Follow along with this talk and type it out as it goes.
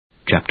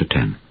Chapter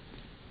 10.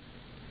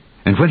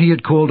 And when he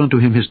had called unto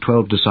him his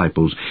 12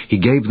 disciples, he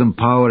gave them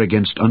power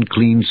against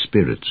unclean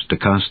spirits to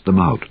cast them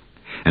out,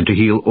 and to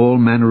heal all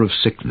manner of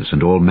sickness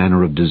and all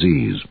manner of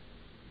disease.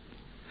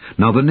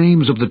 Now the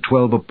names of the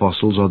 12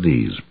 apostles are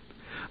these: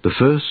 the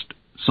first,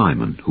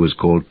 Simon, who is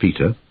called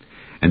Peter,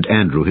 and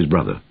Andrew his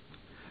brother,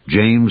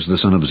 James the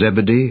son of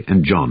Zebedee,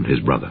 and John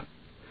his brother,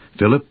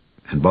 Philip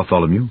and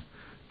Bartholomew,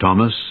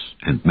 Thomas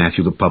and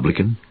Matthew the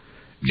publican,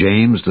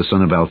 James the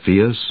son of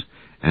Alphaeus,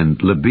 and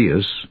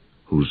Lebbaeus,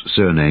 whose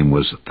surname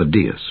was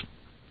Thaddeus,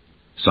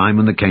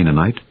 Simon the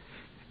Canaanite,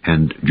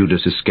 and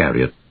Judas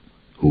Iscariot,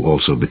 who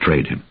also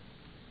betrayed him.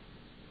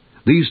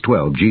 These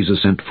 12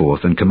 Jesus sent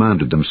forth, and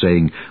commanded them,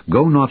 saying,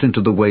 Go not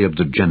into the way of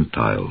the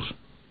Gentiles,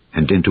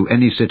 and into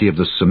any city of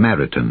the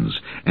Samaritans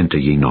enter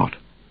ye not,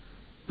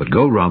 but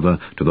go rather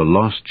to the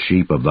lost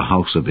sheep of the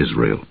house of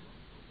Israel.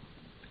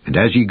 And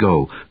as ye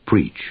go,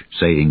 preach,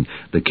 saying,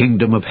 The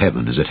kingdom of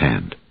heaven is at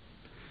hand.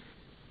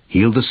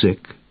 Heal the sick,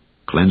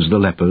 cleanse the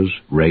lepers,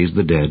 raise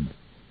the dead,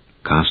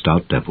 cast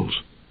out devils.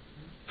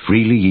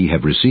 Freely ye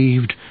have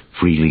received,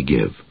 freely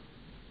give.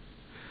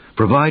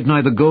 Provide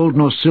neither gold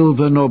nor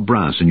silver nor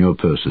brass in your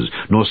purses,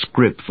 nor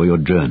scrip for your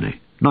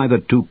journey, neither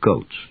 2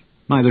 coats,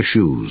 neither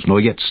shoes, nor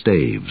yet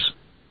staves.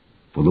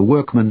 For the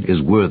workman is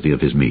worthy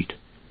of his meat.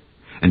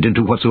 And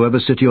into whatsoever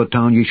city or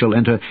town ye shall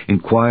enter,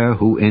 inquire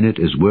who in it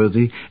is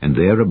worthy, and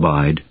there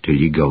abide till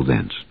ye go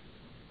thence.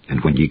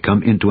 And when ye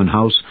come into an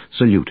house,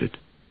 salute it.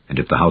 And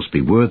if the house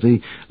be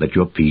worthy, let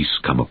your peace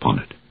come upon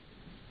it.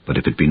 But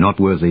if it be not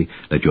worthy,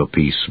 let your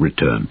peace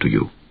return to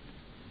you.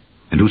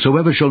 And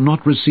whosoever shall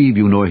not receive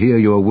you, nor hear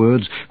your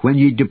words, when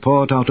ye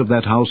depart out of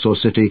that house or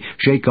city,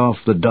 shake off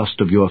the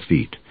dust of your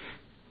feet.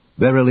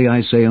 Verily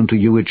I say unto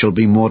you, it shall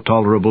be more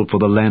tolerable for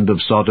the land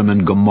of Sodom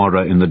and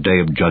Gomorrah in the day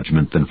of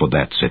judgment than for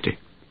that city.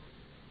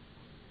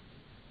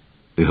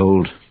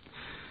 Behold,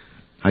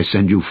 I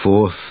send you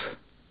forth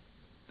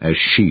as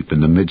sheep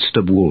in the midst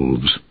of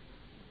wolves.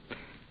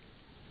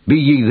 Be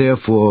ye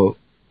therefore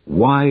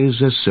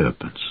wise as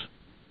serpents,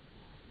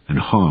 and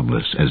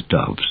harmless as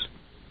doves.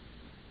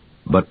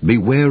 But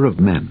beware of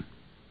men,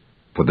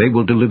 for they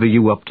will deliver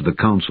you up to the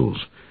councils,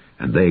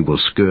 and they will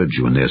scourge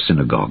you in their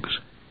synagogues.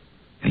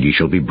 And ye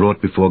shall be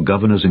brought before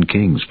governors and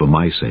kings for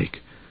my sake,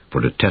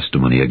 for a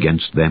testimony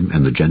against them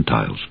and the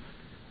Gentiles.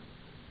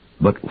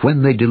 But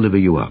when they deliver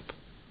you up,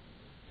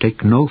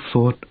 take no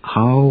thought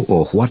how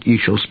or what ye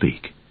shall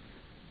speak.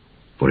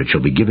 For it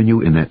shall be given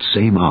you in that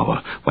same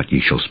hour what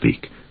ye shall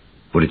speak.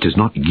 For it is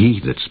not ye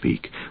that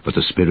speak, but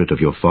the Spirit of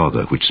your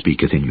Father which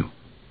speaketh in you.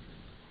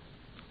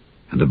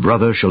 And the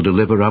brother shall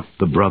deliver up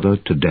the brother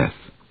to death,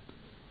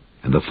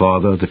 and the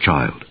father the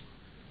child.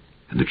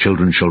 And the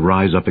children shall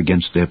rise up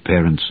against their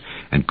parents,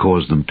 and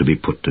cause them to be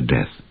put to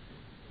death.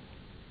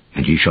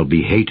 And ye shall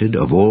be hated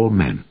of all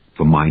men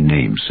for my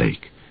name's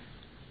sake.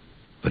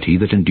 But he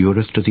that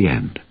endureth to the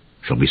end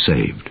shall be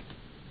saved.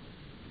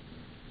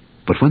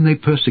 But when they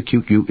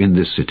persecute you in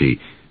this city,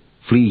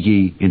 flee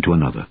ye into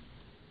another.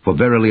 For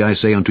verily I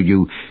say unto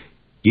you,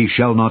 ye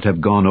shall not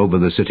have gone over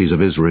the cities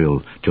of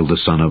Israel till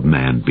the Son of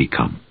Man be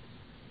come.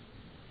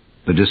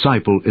 The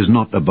disciple is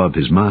not above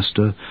his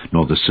master,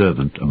 nor the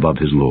servant above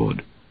his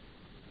Lord.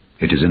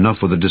 It is enough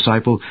for the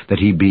disciple that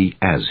he be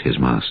as his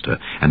master,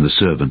 and the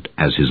servant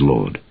as his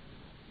Lord.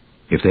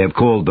 If they have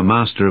called the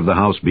master of the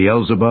house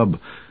Beelzebub,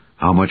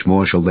 how much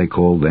more shall they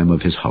call them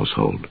of his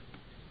household?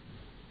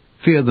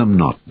 Fear them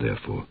not,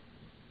 therefore.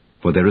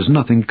 For there is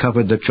nothing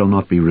covered that shall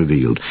not be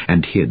revealed,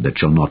 and hid that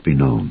shall not be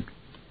known.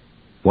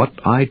 What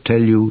I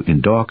tell you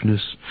in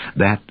darkness,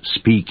 that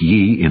speak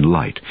ye in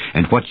light,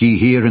 and what ye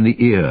hear in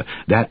the ear,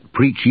 that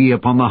preach ye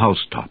upon the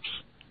housetops.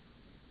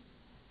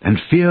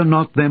 And fear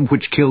not them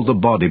which kill the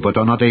body, but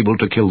are not able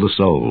to kill the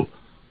soul.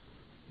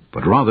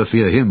 But rather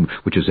fear him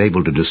which is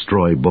able to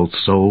destroy both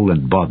soul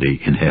and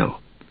body in hell.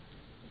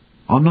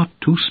 Are not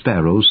 2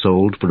 sparrows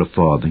sold for a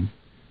farthing?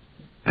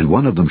 And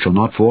one of them shall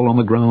not fall on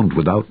the ground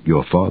without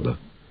your Father.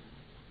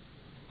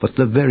 But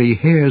the very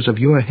hairs of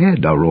your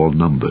head are all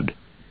numbered.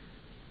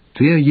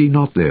 Fear ye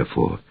not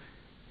therefore,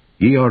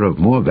 ye are of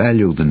more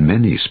value than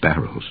many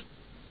sparrows.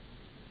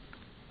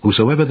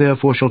 Whosoever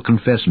therefore shall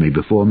confess me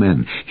before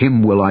men,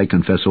 him will I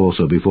confess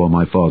also before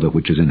my Father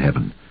which is in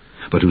heaven.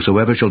 But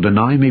whosoever shall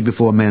deny me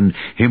before men,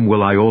 him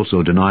will I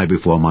also deny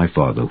before my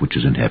Father which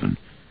is in heaven.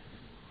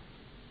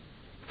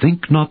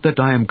 Think not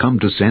that I am come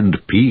to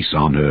send peace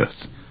on earth.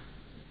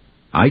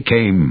 I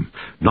came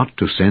not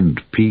to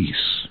send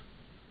peace,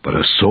 but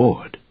a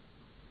sword.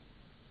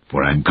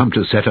 For I am come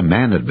to set a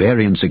man at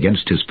variance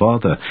against his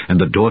father, and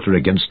the daughter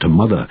against her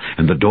mother,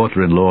 and the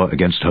daughter-in-law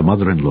against her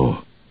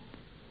mother-in-law.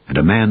 And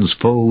a man's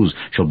foes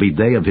shall be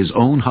they of his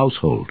own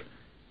household.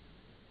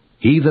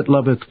 He that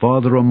loveth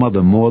father or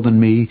mother more than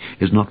me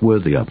is not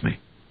worthy of me,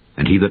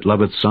 and he that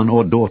loveth son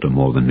or daughter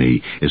more than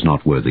me is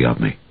not worthy of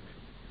me.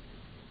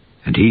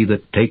 And he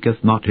that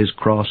taketh not his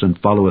cross and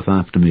followeth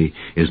after me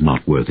is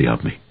not worthy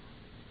of me.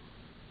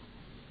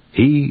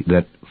 He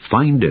that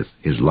findeth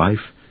his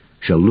life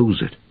shall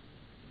lose it,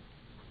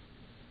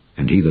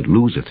 and he that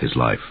loseth his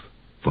life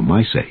for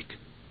my sake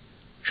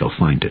shall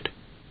find it.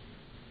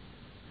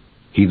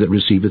 He that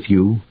receiveth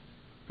you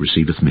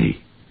receiveth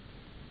me,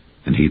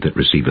 and he that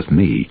receiveth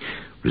me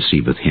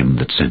receiveth him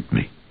that sent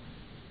me.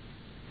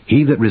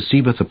 He that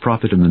receiveth a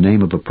prophet in the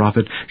name of a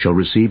prophet shall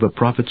receive a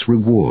prophet's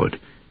reward,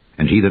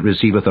 and he that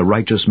receiveth a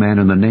righteous man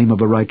in the name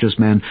of a righteous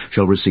man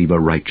shall receive a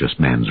righteous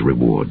man's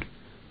reward.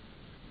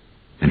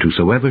 And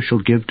whosoever shall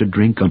give to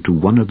drink unto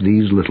one of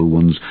these little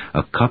ones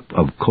a cup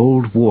of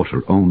cold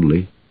water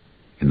only,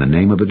 in the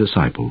name of a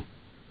disciple,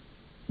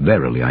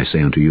 verily I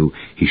say unto you,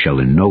 he shall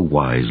in no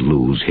wise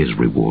lose his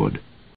reward.